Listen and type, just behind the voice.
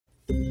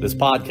This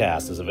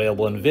podcast is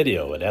available in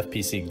video at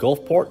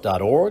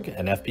fpcgulfport.org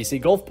and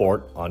FPC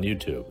Gulfport on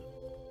YouTube.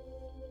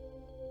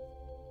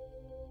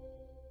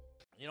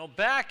 You know,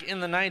 back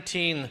in the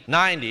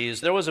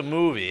 1990s, there was a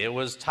movie. It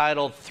was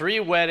titled Three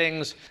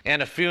Weddings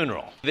and a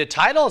Funeral. The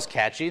title is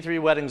catchy, Three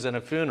Weddings and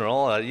a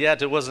Funeral,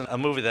 yet it wasn't a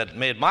movie that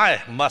made my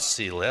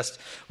must-see list.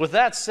 With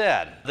that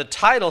said, the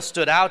title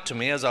stood out to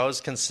me as I was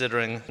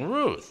considering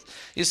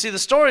Ruth. You see, the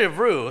story of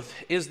Ruth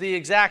is the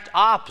exact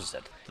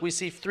opposite. We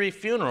see three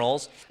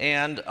funerals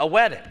and a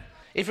wedding.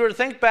 If you were to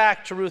think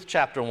back to Ruth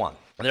chapter 1,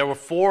 there were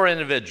four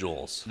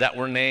individuals that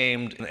were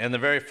named in the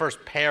very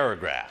first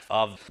paragraph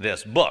of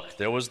this book.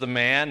 There was the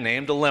man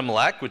named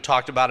Elimelech. We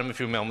talked about him a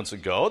few moments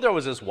ago. There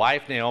was his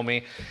wife,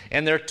 Naomi,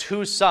 and their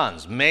two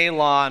sons,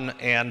 Mahlon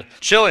and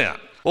Chilion.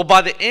 Well,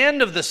 by the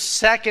end of the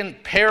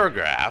second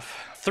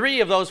paragraph,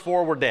 three of those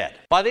four were dead.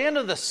 By the end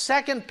of the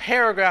second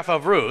paragraph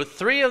of Ruth,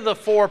 three of the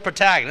four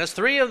protagonists,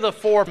 three of the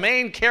four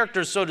main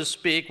characters, so to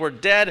speak, were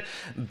dead,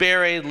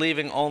 buried,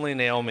 leaving only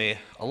Naomi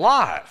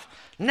alive.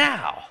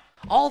 Now,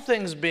 all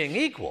things being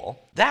equal,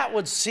 that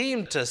would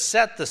seem to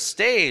set the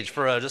stage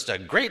for just a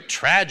great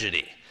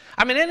tragedy.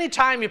 I mean,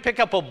 anytime you pick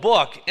up a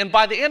book, and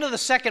by the end of the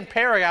second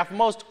paragraph,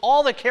 most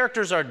all the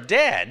characters are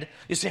dead,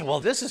 you say, well,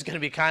 this is going to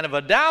be kind of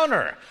a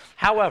downer.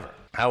 However,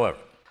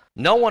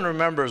 no one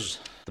remembers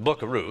the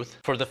book of Ruth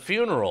for the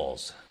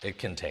funerals it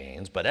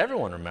contains, but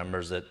everyone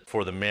remembers it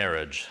for the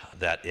marriage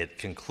that it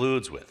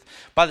concludes with.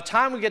 By the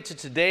time we get to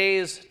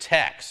today's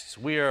text,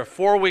 we are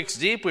 4 weeks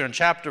deep, we're in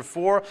chapter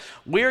 4,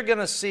 we're going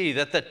to see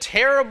that the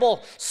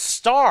terrible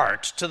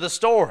start to the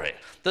story,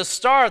 the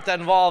start that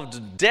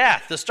involved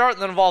death, the start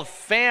that involved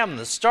famine,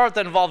 the start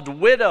that involved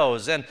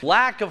widows and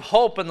lack of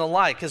hope and the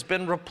like, has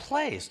been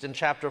replaced in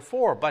chapter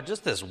 4 by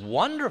just this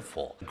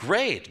wonderful,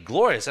 great,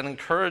 glorious, and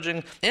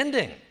encouraging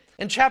ending.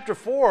 In chapter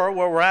 4,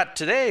 where we're at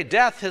today,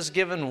 death has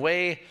given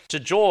way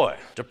to joy.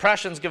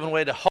 Depression's given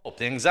way to hope.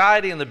 The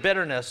anxiety and the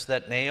bitterness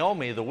that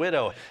Naomi, the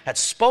widow, had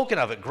spoken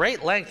of at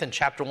great length in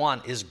chapter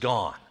 1 is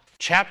gone.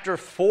 Chapter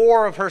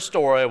 4 of her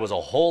story was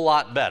a whole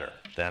lot better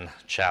than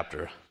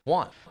chapter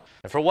 1.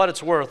 And for what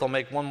it's worth, I'll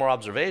make one more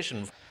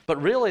observation. But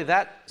really,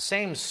 that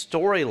same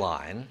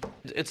storyline,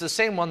 it's the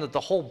same one that the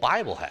whole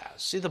Bible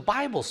has. See, the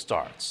Bible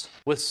starts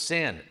with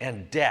sin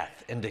and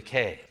death and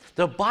decay.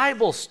 The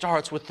Bible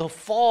starts with the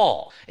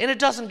fall, and it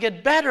doesn't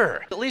get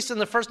better. At least in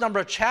the first number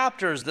of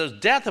chapters, there's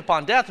death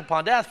upon death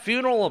upon death,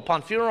 funeral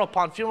upon funeral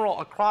upon funeral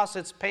across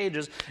its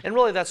pages, and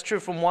really that's true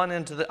from one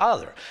end to the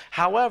other.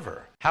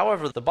 However,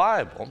 the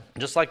Bible,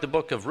 just like the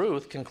book of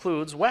Ruth,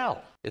 concludes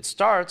well. It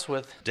starts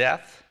with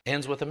death,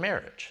 ends with a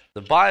marriage.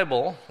 The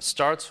Bible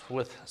starts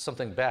with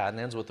something bad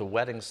and ends with the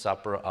wedding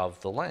supper of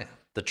the Lamb.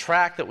 The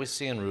track that we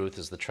see in Ruth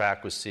is the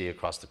track we see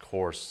across the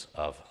course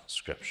of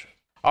Scripture.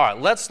 All right,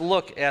 let's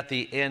look at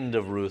the end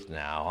of Ruth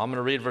now. I'm going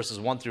to read verses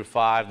 1 through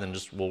 5, then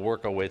we'll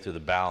work our way through the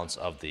balance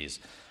of these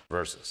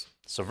verses.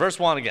 So verse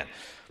 1 again.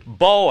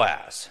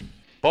 Boaz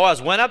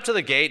went up to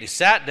the gate, he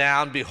sat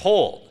down,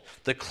 behold,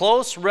 the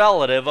close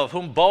relative of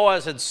whom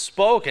Boaz had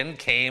spoken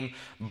came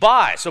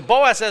by. So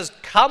Boaz says,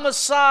 come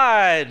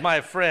aside, my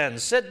friend,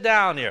 sit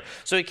down here.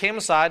 So he came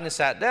aside and he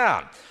sat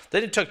down.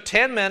 Then he took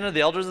 10 men of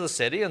the elders of the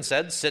city and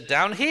said, sit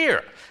down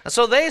here. And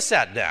so they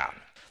sat down.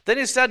 Then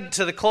he said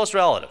to the close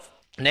relative,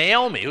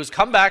 Naomi, who's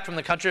come back from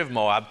the country of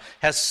Moab,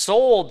 has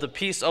sold the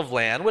piece of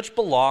land which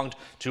belonged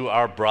to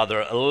our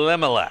brother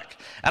Elimelech.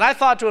 And I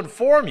thought to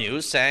inform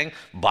you, saying,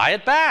 buy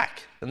it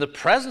back in the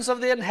presence of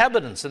the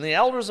inhabitants and the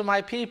elders of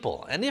my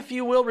people. And if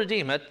you will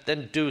redeem it,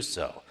 then do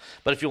so.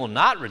 But if you will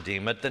not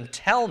redeem it, then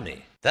tell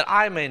me, that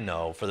I may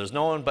know, for there's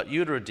no one but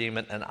you to redeem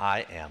it, and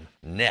I am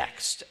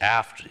next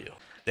after you.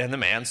 And the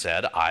man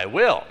said, I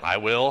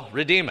will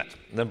redeem it.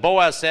 And then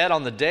Boaz said,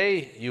 on the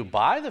day you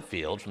buy the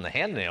field from the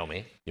hand of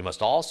Naomi, you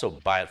must also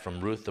buy it from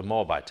Ruth the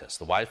Moabitess,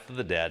 the wife of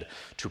the dead,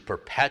 to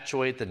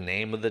perpetuate the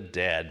name of the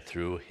dead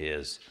through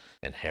his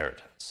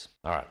inheritance.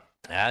 All right.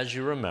 As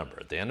you remember,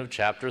 at the end of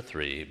chapter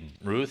 3,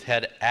 Ruth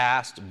had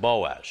asked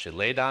Boaz. She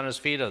lay down at his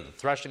feet on the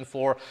threshing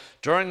floor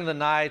during the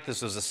night.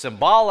 This was a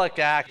symbolic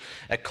act.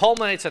 It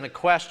culminates in a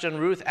question.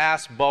 Ruth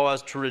asked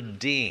Boaz to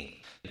redeem,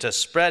 to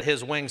spread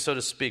his wings, so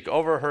to speak,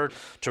 over her,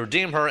 to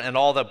redeem her and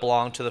all that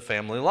belonged to the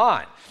family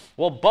line.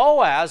 Well,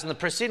 Boaz, in the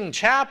preceding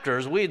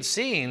chapters, we had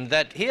seen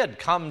that he had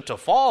come to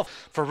fall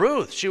for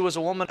Ruth. She was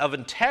a woman of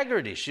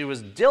integrity. She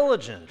was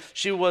diligent.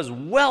 She was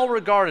well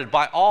regarded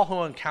by all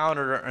who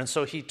encountered her, and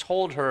so he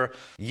told her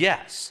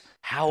yes.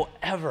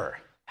 However,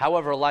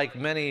 like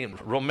many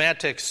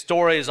romantic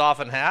stories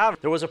often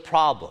have, there was a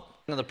problem.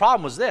 And the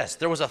problem was this: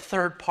 there was a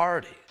third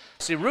party.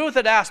 See, Ruth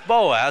had asked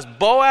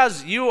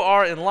Boaz, you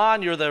are in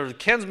line, you're the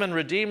kinsman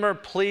redeemer,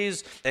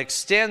 please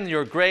extend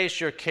your grace,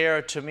 your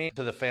care to me,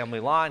 to the family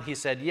line. He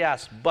said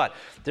yes, but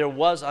there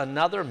was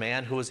another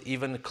man who was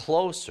even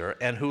closer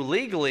and who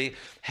legally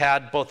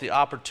had both the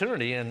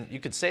opportunity and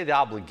you could say the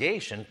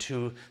obligation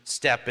to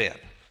step in,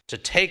 to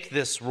take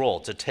this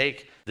role, to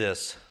take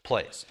this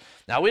place.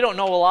 Now, we don't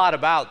know a lot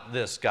about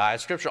this guy.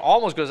 Scripture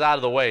almost goes out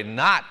of the way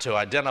not to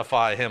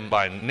identify him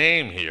by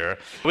name here.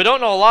 We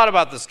don't know a lot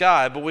about this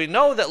guy, but we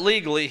know that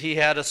legally he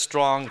had a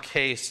strong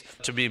case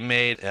to be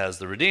made as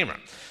the Redeemer.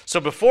 So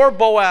before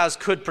Boaz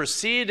could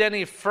proceed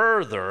any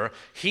further,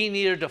 he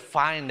needed to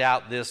find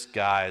out this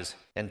guy's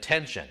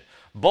intention.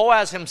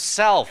 Boaz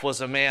himself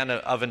was a man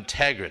of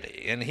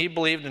integrity, and he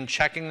believed in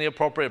checking the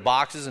appropriate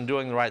boxes and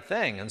doing the right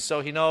thing. And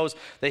so he knows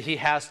that he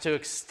has to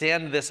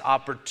extend this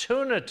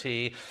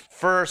opportunity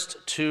first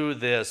to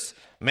this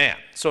man.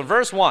 So in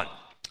verse 1,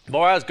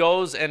 Boaz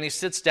goes and he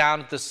sits down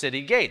at the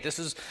city gate. This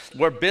is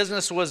where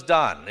business was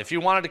done. If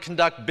you wanted to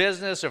conduct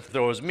business, if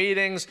there was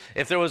meetings,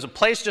 if there was a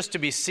place just to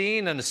be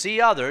seen and to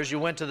see others, you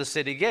went to the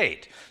city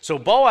gate. So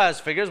Boaz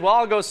figures, well,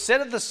 I'll go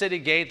sit at the city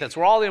gate. That's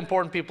where all the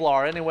important people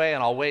are anyway,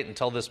 and I'll wait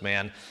until this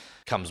man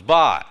comes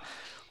by.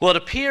 Well, it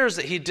appears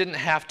that he didn't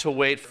have to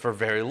wait for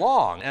very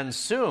long, and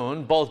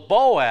soon both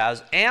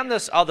Boaz and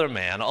this other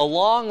man,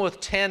 along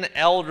with 10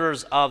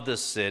 elders of the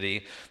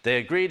city, they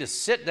agreed to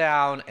sit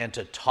down and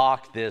to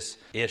talk this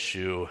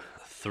issue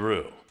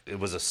through. It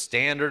was a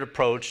standard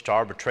approach to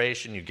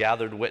arbitration. You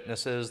gathered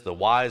witnesses, the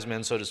wise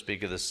men, so to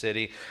speak, of the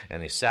city,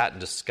 and they sat and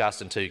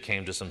discussed until you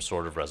came to some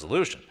sort of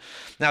resolution.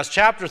 Now, as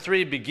chapter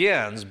 3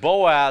 begins,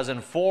 Boaz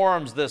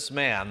informs this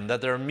man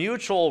that their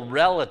mutual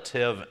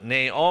relative,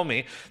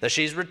 Naomi, that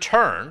she's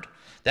returned.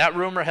 That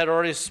rumor had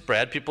already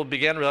spread. People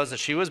began to realize that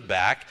she was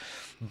back.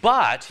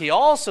 But he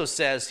also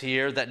says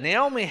here that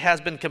Naomi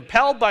has been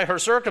compelled by her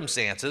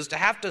circumstances to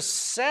have to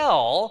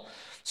sell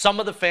some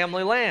of the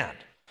family land.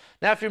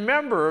 Now, if you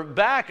remember,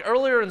 back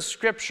earlier in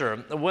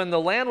Scripture, when the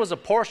land was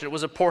apportioned, it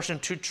was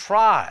apportioned to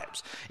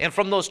tribes, and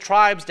from those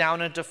tribes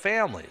down into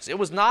families. It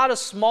was not a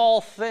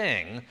small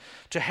thing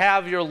to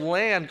have your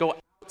land go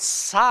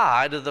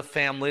outside of the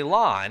family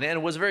line, and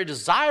it was very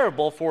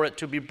desirable for it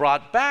to be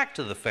brought back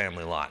to the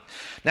family line.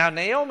 Now,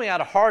 Naomi, out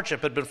of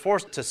hardship, had been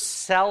forced to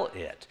sell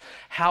it.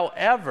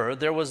 However,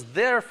 there was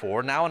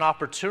therefore now an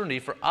opportunity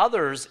for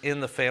others in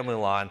the family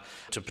line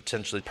to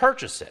potentially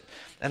purchase it.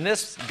 And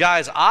this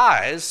guy's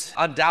eyes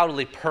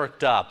undoubtedly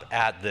perked up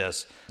at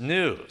this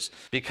news.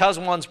 Because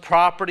one's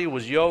property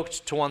was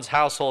yoked to one's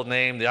household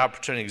name, the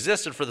opportunity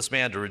existed for this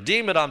man to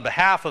redeem it on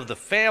behalf of the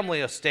family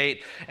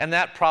estate, and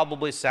that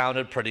probably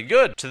sounded pretty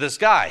good to this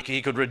guy.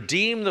 He could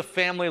redeem the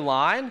family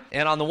line,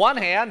 and on the one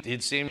hand,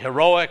 he'd seem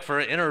heroic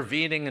for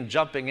intervening and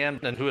jumping in,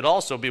 and who would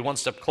also be one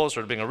step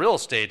closer to being a real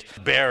estate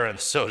baron,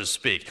 so to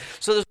speak.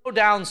 So there's no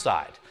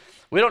downside.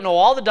 We don't know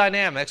all the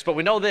dynamics, but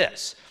we know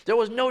this. There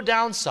was no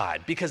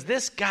downside because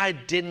this guy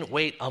didn't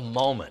wait a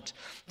moment.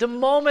 The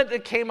moment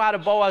it came out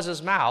of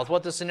Boaz's mouth,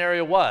 what the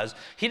scenario was,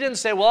 he didn't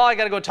say, well, I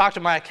got to go talk to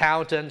my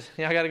accountant.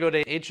 I got to go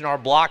to H&R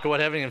Block or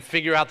whatever and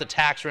figure out the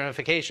tax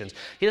ramifications.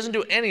 He doesn't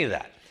do any of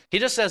that. He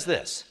just says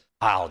this,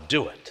 I'll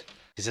do it.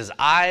 He says,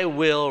 I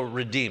will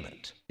redeem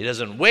it. He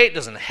doesn't wait,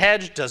 doesn't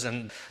hedge,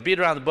 doesn't beat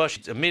around the bush.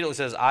 He immediately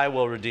says, I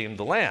will redeem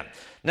the land.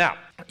 Now,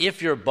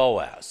 if you're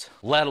Boaz,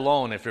 let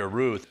alone if you're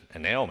Ruth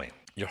and Naomi,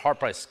 your heart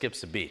probably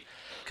skips a beat.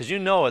 Because you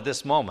know at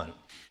this moment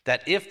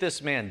that if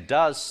this man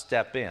does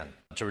step in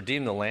to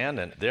redeem the land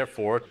and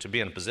therefore to be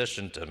in a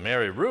position to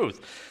marry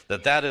Ruth,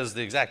 that is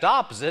the exact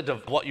opposite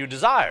of what you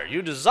desire.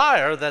 You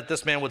desire that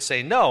this man would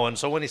say no, and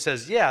so when he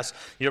says yes,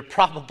 you're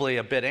probably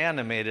a bit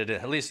animated,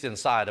 at least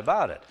inside,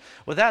 about it.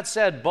 With that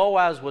said,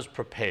 Boaz was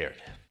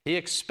prepared. He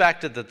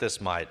expected that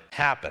this might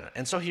happen,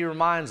 and so he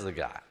reminds the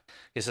guy.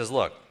 He says,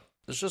 look,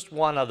 there's just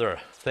one other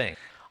thing.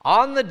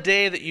 On the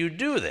day that you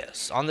do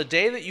this, on the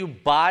day that you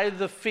buy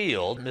the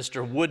field,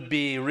 Mr.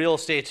 Would-be real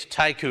estate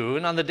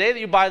tycoon, on the day that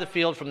you buy the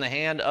field from the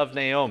hand of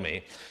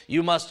Naomi,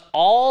 you must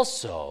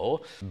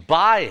also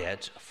buy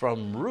it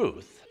from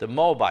Ruth, the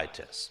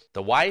Moabitess,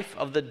 the wife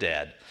of the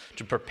dead,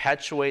 to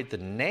perpetuate the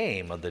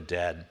name of the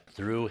dead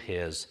through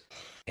his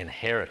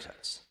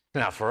inheritance.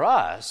 Now, for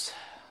us,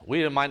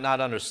 we might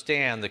not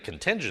understand the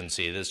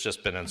contingency that's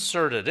just been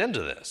inserted into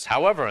this.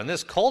 However, in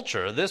this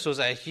culture, this was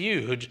a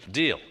huge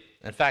deal.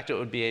 In fact, it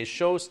would be a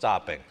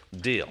show-stopping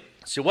deal.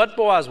 See, what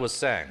Boaz was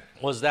saying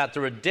was that the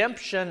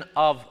redemption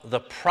of the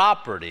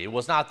property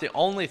was not the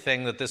only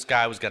thing that this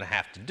guy was going to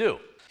have to do.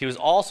 He was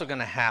also going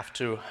to have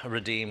to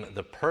redeem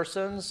the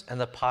persons and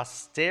the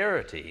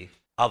posterity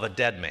of a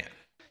dead man.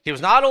 He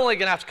was not only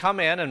going to have to come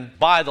in and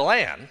buy the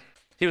land,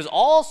 he was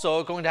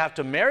also going to have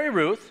to marry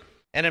Ruth,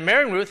 and in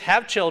marrying Ruth,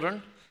 have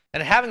children,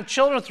 and having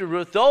children through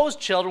Ruth, those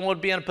children would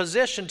be in a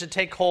position to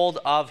take hold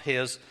of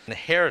his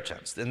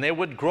inheritance. And they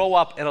would grow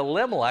up in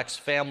Elimelech's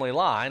family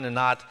line and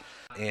not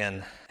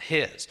in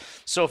his.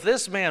 So if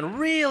this man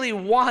really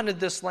wanted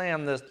this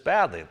land this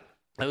badly,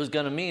 it was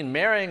going to mean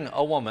marrying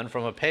a woman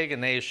from a pagan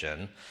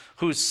nation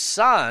whose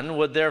son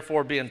would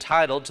therefore be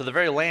entitled to the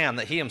very land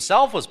that he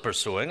himself was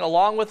pursuing,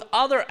 along with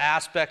other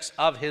aspects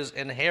of his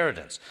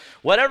inheritance.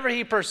 Whatever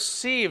he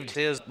perceived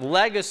his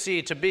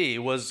legacy to be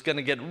was going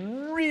to get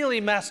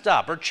really messed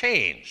up or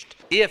changed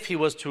if he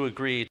was to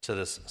agree to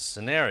this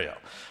scenario.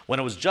 When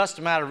it was just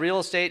a matter of real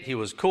estate, he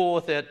was cool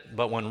with it,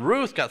 but when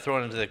Ruth got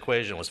thrown into the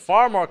equation, it was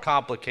far more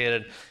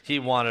complicated. He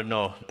wanted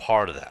no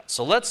part of that.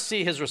 So let's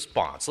see his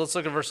response. Let's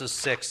look at verses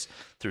 6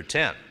 through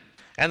 10.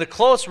 And the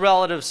close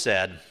relative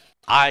said,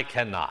 I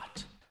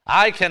cannot.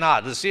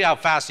 To see how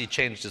fast he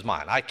changed his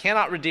mind. I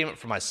cannot redeem it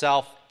for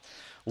myself,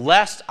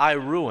 lest I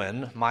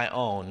ruin my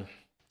own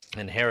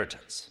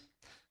inheritance.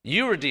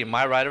 You redeem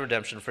my right of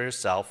redemption for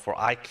yourself, for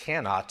I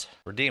cannot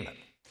redeem it.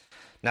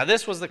 Now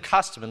this was the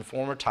custom in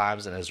former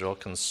times in Israel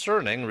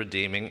concerning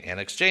redeeming and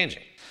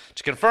exchanging.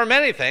 To confirm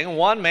anything,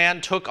 one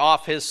man took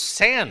off his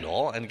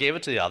sandal and gave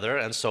it to the other,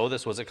 and so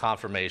this was a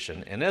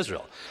confirmation in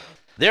Israel.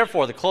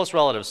 Therefore the close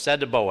relative said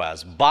to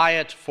Boaz, buy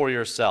it for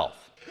yourself.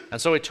 And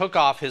so he took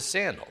off his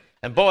sandal.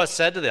 And Boaz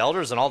said to the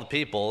elders and all the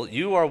people,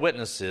 you are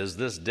witnesses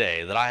this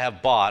day that I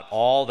have bought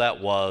all that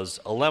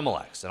was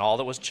Elimelech's and all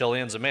that was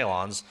Chilion's and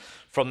Mahlon's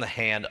from the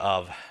hand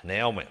of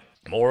Naomi.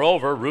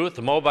 Moreover, Ruth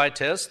the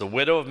Moabitess, the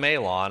widow of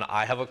Mahlon,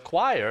 I have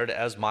acquired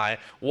as my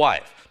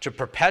wife, to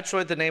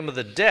perpetuate the name of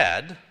the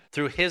dead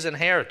through his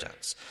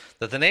inheritance,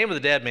 that the name of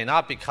the dead may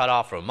not be cut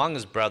off from among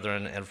his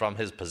brethren and from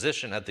his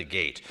position at the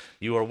gate.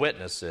 You are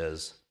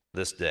witnesses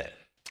this day.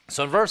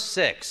 So in verse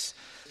 6,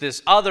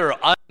 this other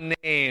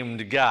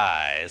unnamed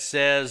guy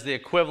says the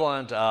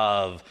equivalent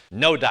of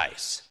no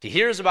dice. He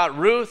hears about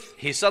Ruth.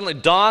 He suddenly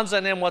dawns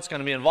on him what's going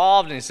to be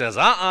involved, and he says,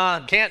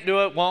 can't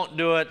do it, won't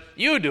do it.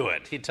 You do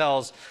it, he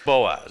tells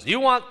Boaz. You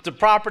want the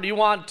property, you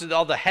want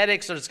all the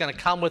headaches that's going to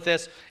come with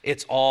this,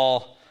 it's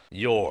all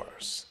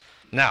yours.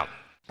 Now,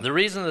 the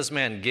reason this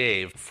man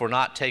gave for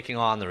not taking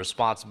on the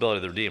responsibility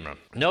of the Redeemer,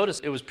 notice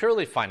it was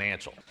purely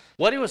financial.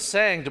 What he was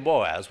saying to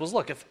Boaz was,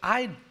 look, if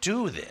I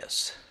do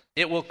this,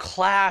 it will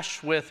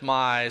clash with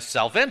my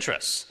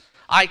self-interests.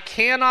 I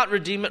cannot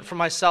redeem it for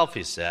myself,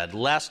 he said,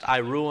 lest I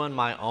ruin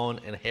my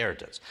own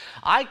inheritance.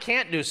 I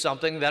can't do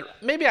something that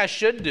maybe I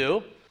should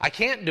do. I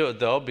can't do it,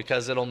 though,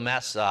 because it'll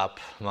mess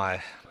up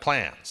my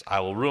plans. I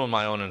will ruin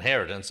my own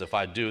inheritance if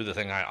I do the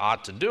thing I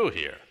ought to do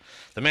here.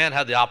 The man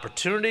had the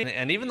opportunity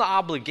and even the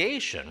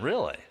obligation,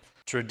 really,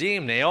 to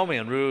redeem Naomi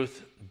and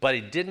Ruth, but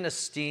he didn't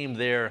esteem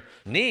their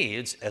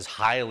needs as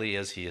highly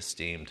as he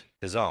esteemed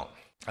his own.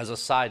 As a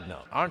side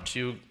note, aren't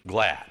you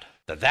glad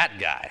that that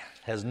guy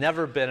has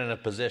never been in a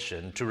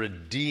position to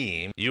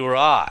redeem you or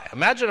I?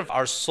 Imagine if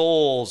our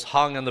souls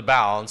hung in the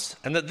balance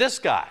and that this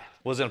guy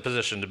was in a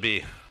position to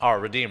be our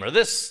Redeemer.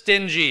 This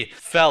stingy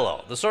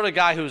fellow, the sort of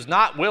guy who's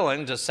not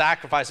willing to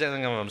sacrifice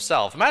anything of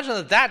himself. Imagine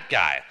that that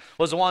guy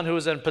was the one who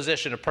was in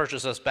position to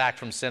purchase us back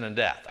from sin and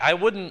death. I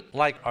wouldn't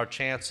like our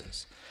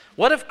chances.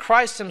 What if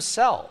Christ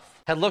himself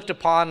had looked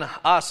upon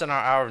us in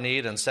our hour of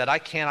need and said, I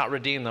cannot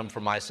redeem them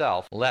for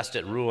myself, lest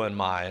it ruin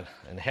my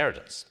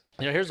inheritance?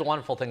 Here's the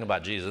wonderful thing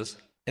about Jesus.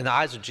 In the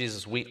eyes of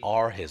Jesus, we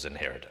are his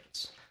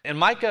inheritance. In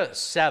Micah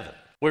 7,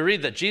 we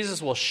read that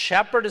Jesus will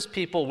shepherd his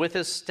people with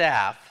his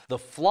staff, the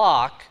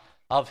flock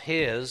of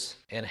his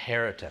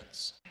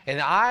inheritance. In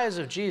the eyes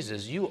of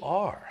Jesus, you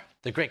are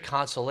the great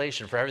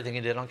consolation for everything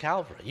he did on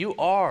Calvary. You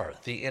are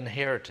the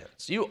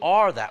inheritance. You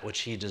are that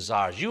which he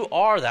desires. You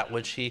are that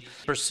which he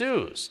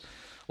pursues.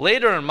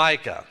 Later in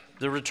Micah,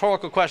 the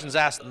rhetorical question is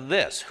asked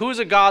this: who is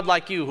a God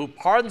like you who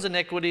pardons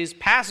iniquities,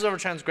 passes over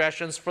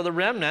transgressions for the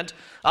remnant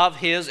of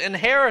his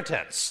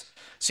inheritance?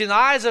 See, in the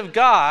eyes of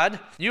God,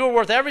 you are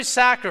worth every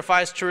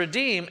sacrifice to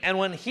redeem, and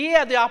when he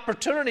had the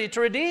opportunity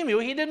to redeem you,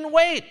 he didn't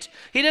wait.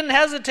 He didn't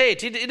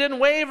hesitate. He didn't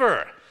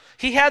waver.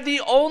 He had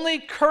the only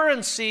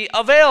currency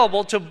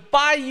available to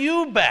buy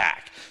you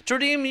back, to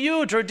redeem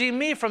you, to redeem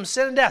me from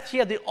sin and death. He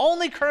had the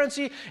only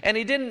currency, and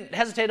he didn't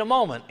hesitate a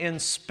moment in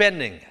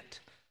spending it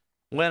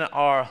when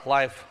our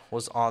life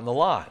was on the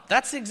line.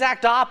 That's the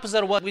exact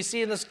opposite of what we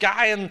see in this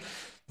guy in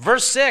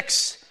verse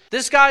 6.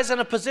 This guy's in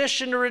a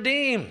position to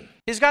redeem.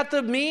 He's got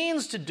the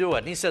means to do it.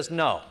 And he says,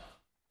 no,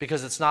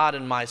 because it's not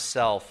in my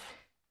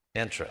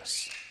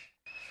self-interest.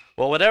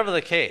 Well, whatever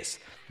the case,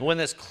 when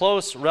this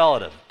close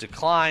relative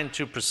declined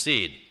to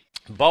proceed,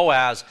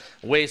 Boaz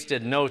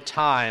wasted no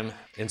time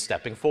in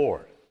stepping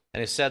forward.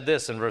 And he said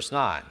this in verse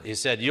 9. He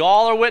said, you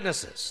all are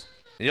witnesses.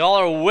 You all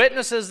are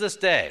witnesses this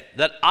day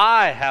that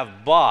I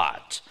have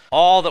bought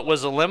all that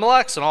was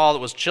Elimelech's and all that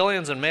was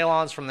Chilion's and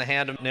Mahlon's from the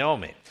hand of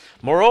Naomi.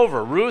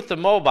 Moreover, Ruth the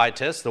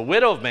Moabitess, the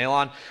widow of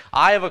Mahlon,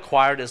 I have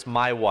acquired as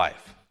my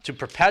wife, to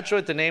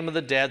perpetuate the name of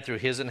the dead through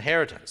his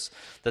inheritance,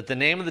 that the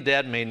name of the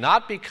dead may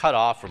not be cut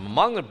off from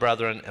among the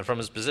brethren and from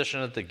his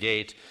position at the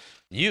gate.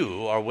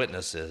 You are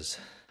witnesses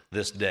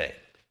this day.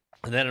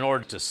 And then in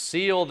order to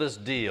seal this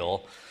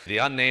deal, the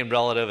unnamed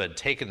relative had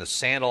taken the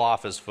sandal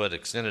off his foot,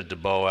 extended to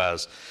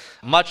Boaz.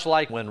 Much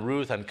like when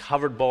Ruth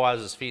uncovered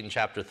Boaz's feet in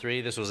chapter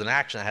 3, this was an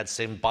action that had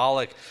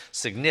symbolic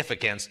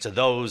significance to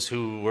those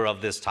who were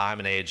of this time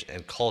and age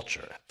and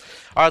culture.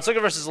 All right, let's look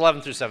at verses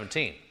 11 through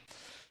 17.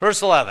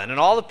 Verse 11, and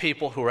all the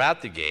people who were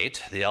at the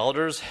gate, the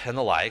elders and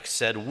the like,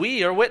 said,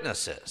 we are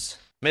witnesses.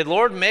 May the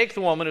Lord make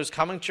the woman who's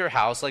coming to your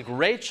house like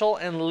Rachel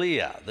and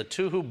Leah, the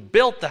two who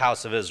built the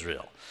house of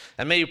Israel.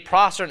 And may you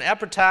prosper in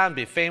Ephratah and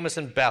be famous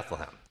in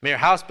Bethlehem. May your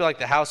house be like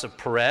the house of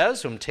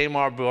Perez, whom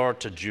Tamar bore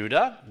to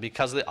Judah,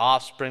 because of the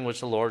offspring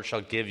which the Lord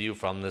shall give you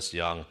from this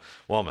young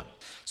woman.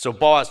 So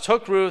Boaz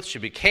took Ruth, she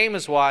became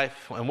his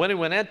wife, and when he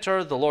went into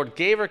her, the Lord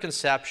gave her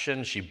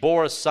conception, she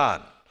bore a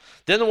son.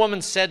 Then the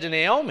woman said to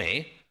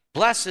Naomi,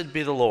 blessed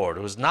be the Lord,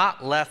 who has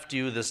not left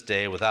you this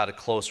day without a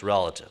close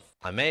relative.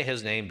 And may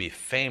his name be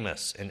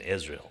famous in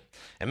Israel.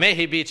 And may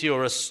he be to you a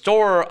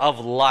restorer of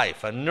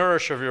life, a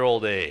nourisher of your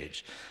old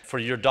age. For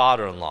your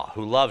daughter-in-law,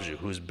 who loves you,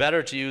 who's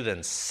better to you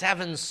than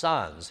 7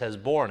 sons, has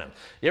borne him.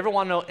 You ever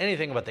want to know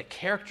anything about the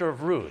character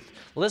of Ruth?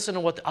 Listen to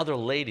what the other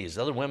ladies,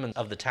 the other women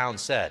of the town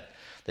said.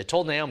 They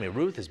told Naomi,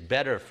 Ruth is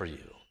better for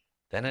you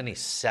than any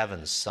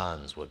 7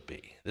 sons would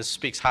be. This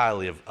speaks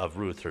highly of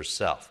Ruth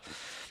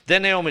herself.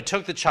 Then Naomi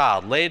took the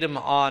child, laid him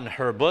on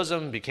her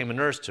bosom, became a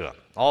nurse to him.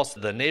 Also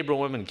the neighbor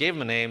women gave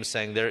him a name,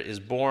 saying, there is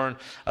born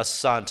a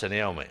son to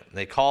Naomi. And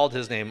they called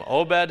his name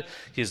Obed.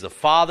 He's the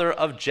father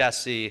of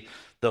Jesse,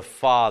 the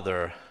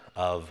father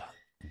of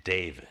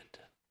David.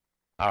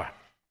 All right.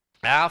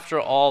 After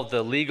all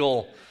the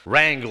legal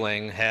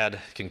wrangling had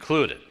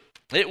concluded,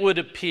 it would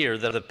appear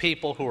that the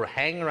people who were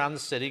hanging around the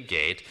city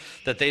gate,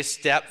 that they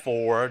stepped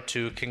forward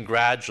to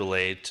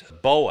congratulate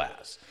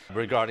Boaz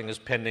regarding his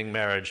pending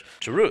marriage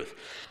to Ruth.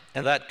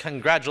 And that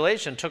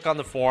congratulation took on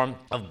the form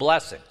of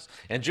blessings.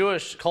 In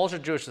Jewish culture,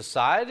 Jewish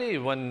society,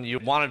 when you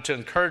wanted to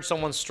encourage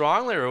someone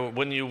strongly or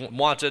when you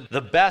wanted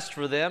the best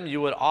for them,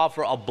 you would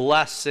offer a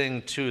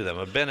blessing to them,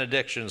 a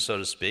benediction, so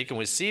to speak. And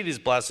we see these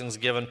blessings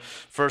given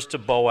first to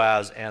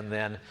Boaz and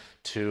then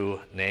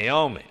to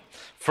Naomi.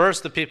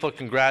 First, the people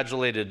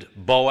congratulated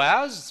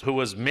Boaz, who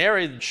was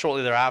married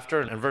shortly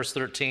thereafter, in verse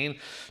 13,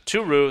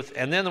 to Ruth.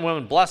 And then the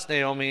women blessed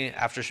Naomi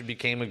after she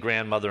became a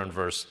grandmother in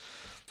verse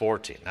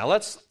 14. Now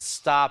let's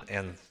stop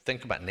and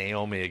think about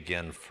Naomi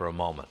again for a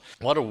moment.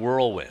 What a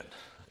whirlwind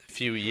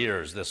few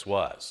years this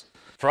was.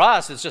 For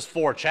us, it's just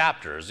 4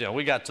 chapters.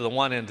 We got to the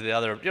one end to the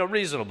other,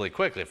 reasonably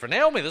quickly. For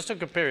Naomi, this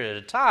took a period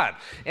of time.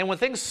 And when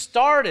things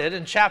started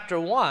in chapter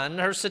 1,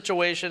 her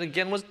situation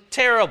again was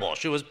terrible.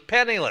 She was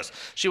penniless.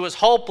 She was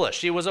hopeless.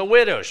 She was a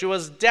widow. She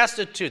was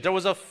destitute. There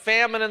was a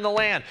famine in the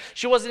land.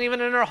 She wasn't even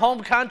in her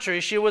home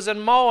country. She was in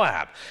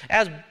Moab.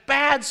 As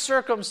bad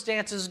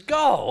circumstances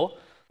go,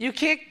 you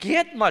can't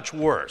get much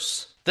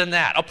worse than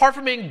that. Apart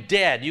from being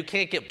dead, you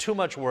can't get too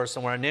much worse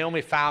than where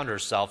Naomi found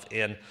herself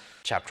in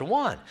chapter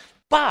 1.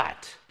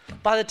 But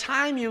by the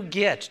time you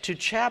get to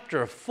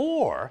chapter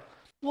 4,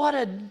 what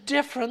a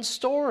different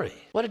story.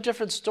 What a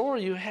different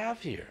story you have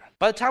here.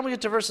 By the time we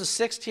get to verses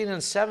 16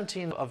 and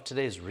 17 of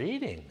today's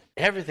reading,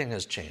 everything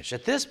has changed.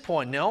 At this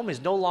point,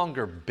 Naomi's no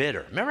longer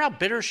bitter. Remember how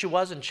bitter she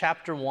was in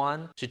chapter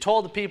 1? She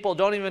told the people,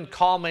 don't even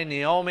call me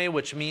Naomi,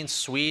 which means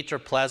sweet or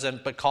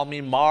pleasant, but call me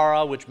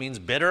Mara, which means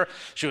bitter.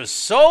 She was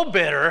so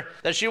bitter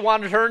that she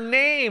wanted her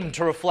name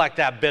to reflect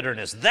that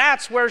bitterness.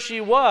 That's where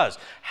she was.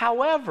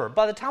 However,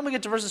 by the time we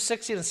get to verses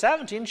 16 and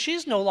 17,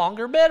 she's no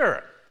longer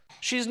bitter.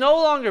 She's no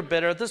longer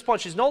bitter. At this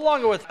point, she's no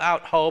longer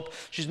without hope.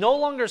 She's no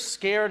longer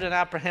scared and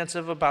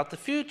apprehensive about the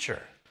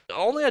future.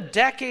 Only a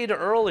decade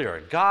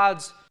earlier,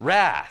 God's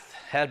wrath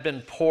had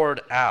been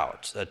poured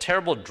out. A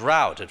terrible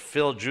drought had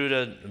filled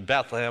Judah,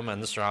 Bethlehem,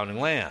 and the surrounding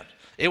land.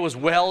 It was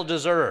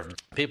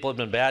well-deserved. People had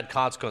been bad,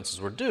 consequences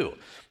were due.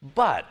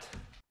 But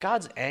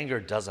God's anger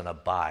doesn't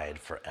abide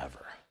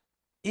forever.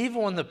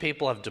 Even when the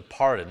people have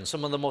departed in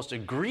some of the most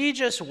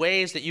egregious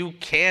ways that you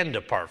can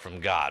depart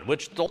from God,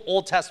 which the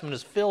Old Testament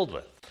is filled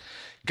with,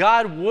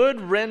 God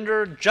would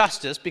render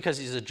justice because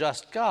he's a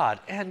just God,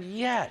 and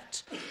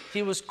yet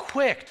he was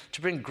quick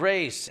to bring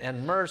grace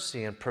and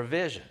mercy and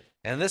provision.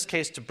 And in this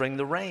case, to bring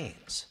the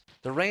rains.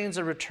 The rains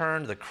had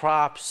returned, the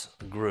crops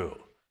grew.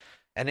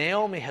 And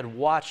Naomi had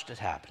watched it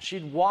happen.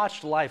 She'd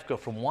watched life go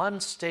from one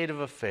state of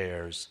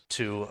affairs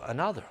to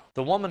another.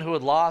 The woman who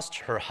had lost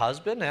her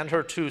husband and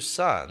her 2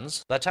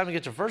 sons, by the time we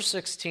get to verse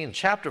 16,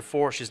 chapter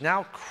 4, she's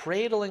now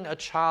cradling a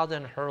child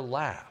in her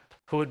lap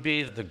who would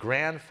be the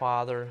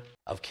grandfather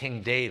of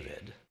King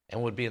David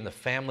and would be in the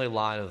family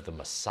line of the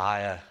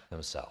Messiah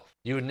himself.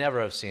 You would never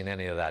have seen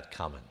any of that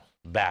coming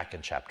back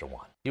in chapter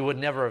 1. You would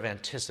never have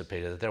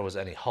anticipated that there was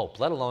any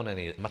hope, let alone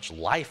any much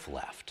life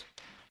left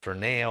for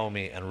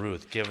Naomi and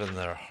Ruth, given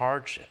their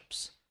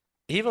hardships.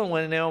 Even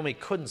when Naomi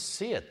couldn't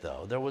see it,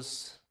 though, there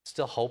was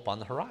still hope on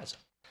the horizon.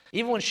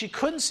 Even when she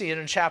couldn't see it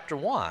in chapter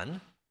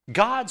 1,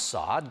 God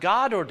saw it,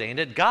 God ordained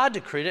it, God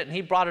decreed it, and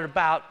he brought it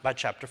about by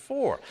chapter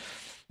 4.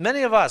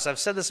 Many of us, I've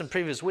said this in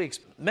previous weeks,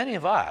 many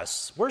of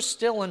us, we're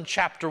still in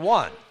chapter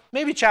 1,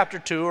 maybe chapter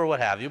 2 or what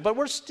have you, but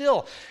we're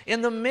still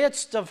in the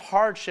midst of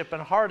hardship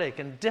and heartache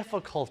and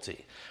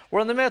difficulty.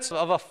 We're in the midst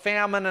of a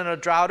famine and a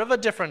drought of a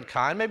different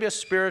kind, maybe a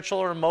spiritual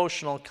or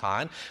emotional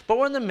kind, but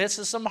we're in the midst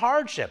of some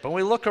hardship. And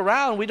we look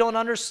around, we don't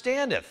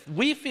understand it.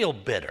 We feel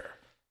bitter.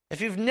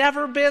 If you've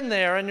never been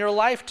there in your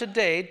life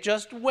today,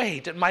 just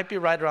wait. It might be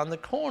right around the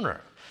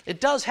corner.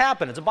 It does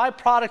happen. It's a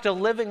byproduct of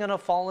living in a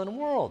fallen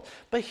world.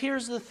 But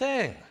here's the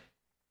thing.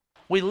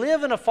 We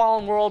live in a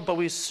fallen world, but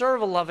we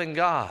serve a loving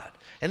God.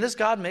 And this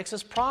God makes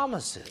us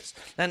promises.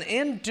 And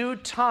in due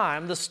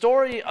time, the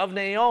story of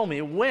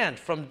Naomi went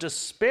from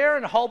despair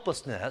and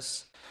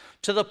hopelessness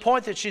to the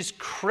point that she's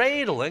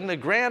cradling the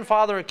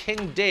grandfather of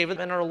King David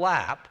in her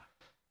lap,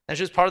 and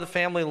she's part of the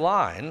family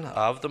line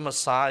of the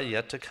Messiah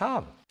yet to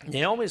come.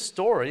 Naomi's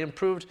story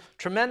improved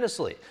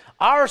tremendously.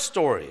 Our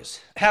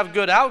stories have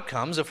good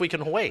outcomes if we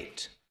can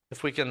wait,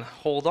 if we can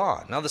hold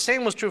on. Now, the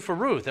same was true for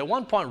Ruth. At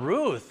one point,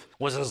 Ruth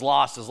was as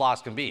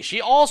lost can be.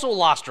 She also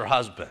lost her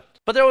husband.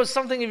 But there was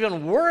something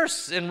even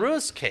worse in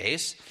Ruth's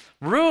case.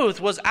 Ruth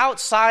was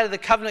outside of the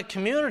covenant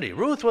community.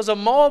 Ruth was a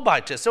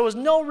Moabitess. There was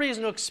no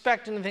reason to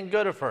expect anything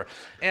good of her.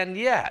 And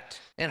yet,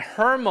 in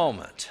her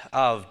moment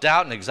of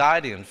doubt and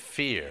anxiety and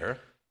fear,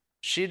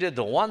 she did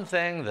the one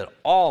thing that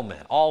all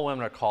men, all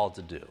women are called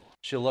to do.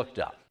 She looked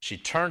up. She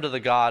turned to the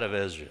God of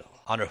Israel,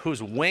 under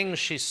whose wings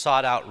she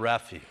sought out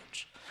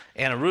refuge.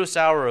 And in Ruth's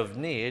hour of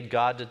need,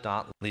 God did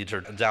not lead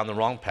her down the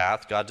wrong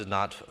path. God did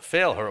not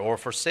fail her or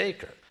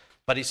forsake her.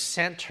 But he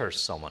sent her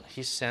someone.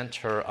 He sent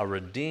her a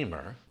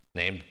redeemer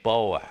named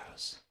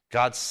Boaz.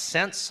 God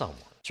sent someone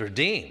to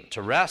redeem,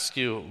 to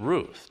rescue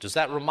Ruth. Does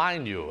that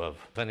remind you of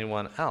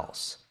anyone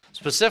else?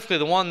 Specifically,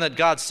 the one that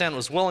God sent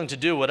was willing to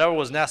do whatever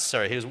was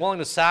necessary. He was willing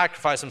to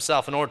sacrifice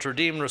himself in order to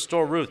redeem and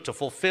restore Ruth, to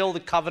fulfill the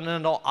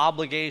covenantal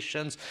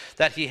obligations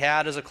that he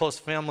had as a close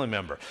family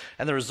member.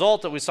 And the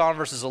result that we saw in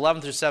verses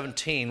 11 through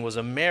 17 was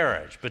a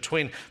marriage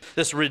between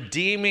this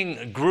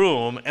redeeming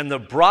groom and the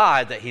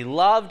bride that he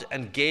loved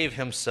and gave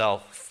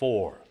himself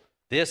for.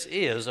 This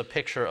is a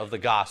picture of the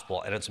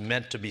gospel, and it's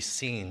meant to be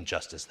seen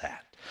just as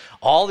that.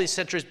 All these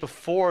centuries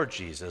before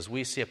Jesus,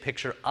 we see a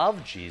picture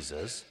of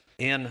Jesus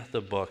in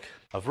the book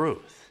of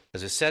Ruth.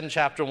 As it said in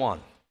chapter 1,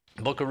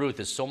 the book of Ruth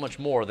is so much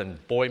more than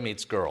boy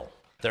meets girl.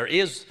 There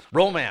is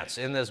romance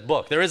in this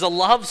book. There is a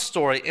love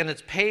story in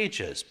its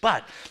pages.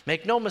 But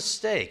make no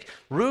mistake,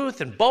 Ruth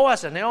and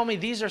Boaz and Naomi,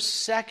 these are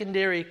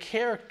secondary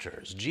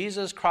characters.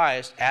 Jesus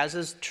Christ, as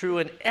is true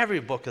in every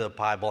book of the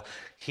Bible,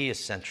 he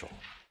is central.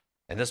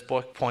 And this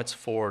book points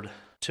forward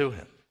to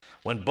him.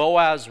 When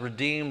Boaz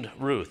redeemed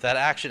Ruth, that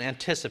action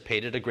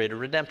anticipated a greater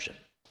redemption.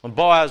 When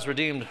Boaz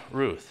redeemed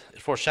Ruth,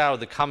 it foreshadowed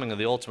the coming of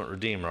the ultimate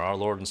Redeemer, our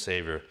Lord and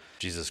Savior,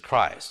 Jesus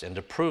Christ. And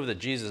to prove that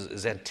Jesus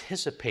is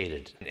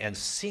anticipated and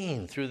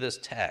seen through this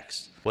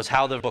text was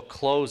how the book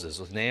closes,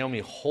 with Naomi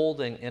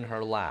holding in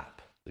her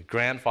lap the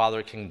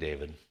grandfather of King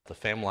David, the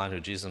family line who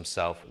Jesus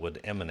himself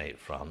would emanate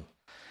from,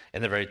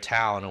 in the very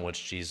town in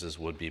which Jesus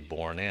would be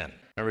born in.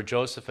 Remember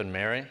Joseph and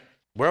Mary?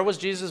 Where was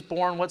Jesus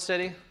born? What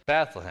city?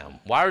 Bethlehem.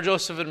 Why were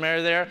Joseph and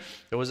Mary there?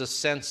 There was a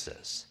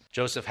census.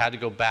 Joseph had to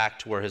go back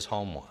to where his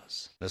home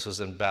was. This was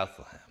in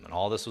Bethlehem, and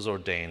all this was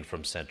ordained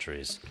from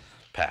centuries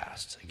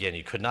past. Again,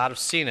 you could not have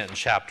seen it in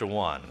chapter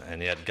 1,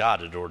 and yet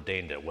God had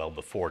ordained it well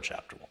before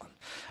chapter 1.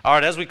 All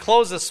right, as we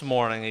close this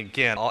morning,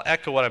 again, I'll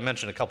echo what I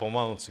mentioned a couple of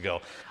moments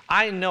ago.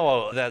 I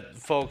know that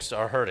folks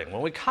are hurting.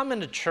 When we come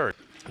into church,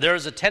 there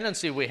is a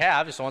tendency we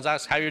have, if someone's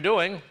asked, how you're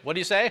doing, what do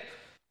you say?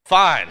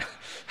 Fine.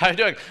 How are you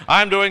doing?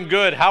 I'm doing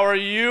good. How are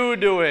you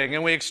doing?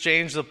 And we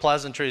exchange the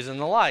pleasantries and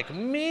the like.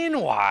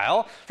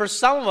 Meanwhile, for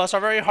some of us, our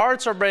very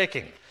hearts are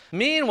breaking.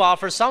 Meanwhile,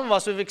 for some of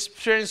us, we've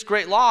experienced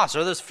great loss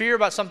or there's fear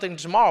about something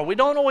tomorrow. We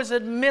don't always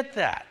admit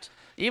that.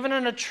 Even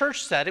in a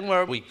church setting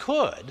where we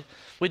could,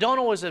 we don't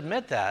always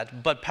admit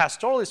that. But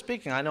pastorally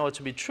speaking, I know it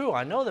to be true.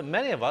 I know that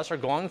many of us are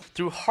going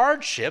through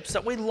hardships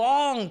that we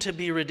long to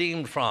be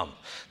redeemed from,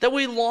 that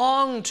we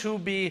long to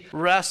be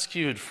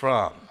rescued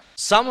from.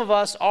 Some of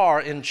us are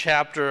in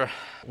chapter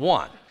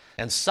 1,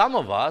 and some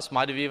of us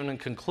might have even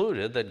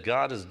concluded that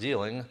God is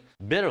dealing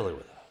bitterly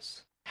with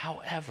us.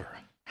 However,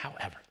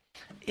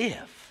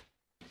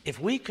 if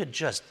we could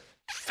just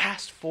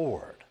fast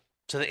forward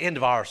to the end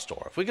of our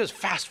story, if we could just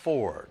fast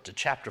forward to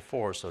chapter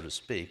 4, so to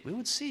speak, we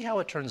would see how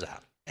it turns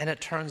out. And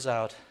it turns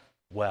out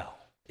well.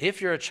 If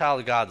you're a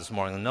child of God this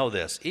morning, know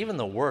this, even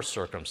the worst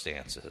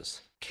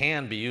circumstances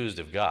can be used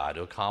of God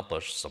to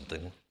accomplish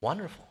something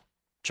wonderful.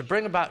 To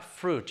bring about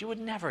fruit you would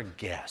never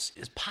guess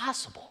is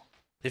possible.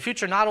 The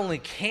future not only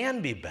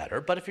can be better,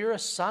 but if you're a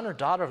son or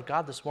daughter of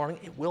God this morning,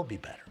 it will be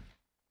better.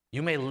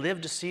 You may live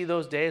to see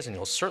those days, and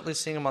you'll certainly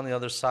see them on the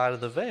other side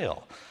of the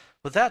veil.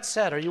 With that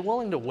said, are you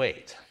willing to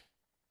wait?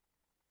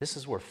 This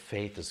is where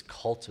faith is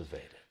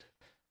cultivated.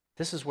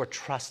 This is where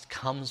trust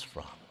comes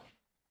from.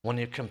 When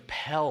you're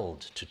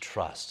compelled to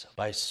trust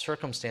by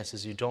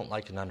circumstances you don't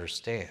like and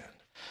understand.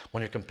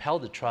 When you're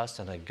compelled to trust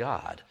in a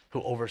God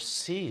who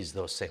oversees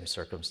those same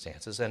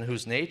circumstances and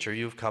whose nature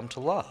you've come to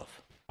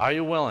love. Are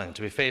you willing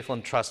to be faithful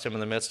and trust him in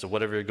the midst of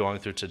whatever you're going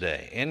through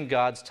today? In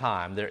God's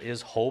time, there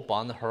is hope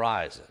on the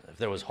horizon. If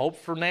there was hope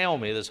for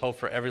Naomi, there's hope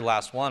for every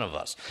last one of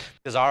us.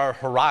 Because our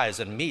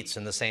horizon meets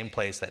in the same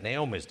place that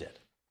Naomi's did,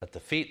 at the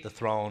feet, the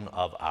throne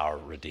of our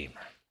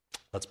Redeemer.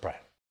 Let's pray.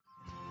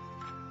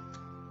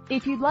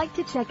 If you'd like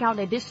to check out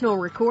additional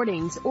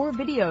recordings or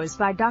videos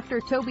by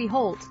Dr. Toby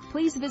Holt,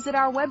 please visit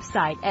our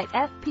website at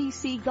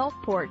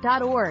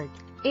fpcgulfport.org.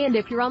 And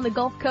if you're on the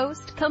Gulf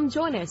Coast, come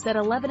join us at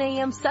 11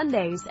 a.m.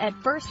 Sundays at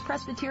First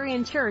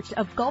Presbyterian Church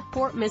of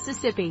Gulfport,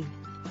 Mississippi.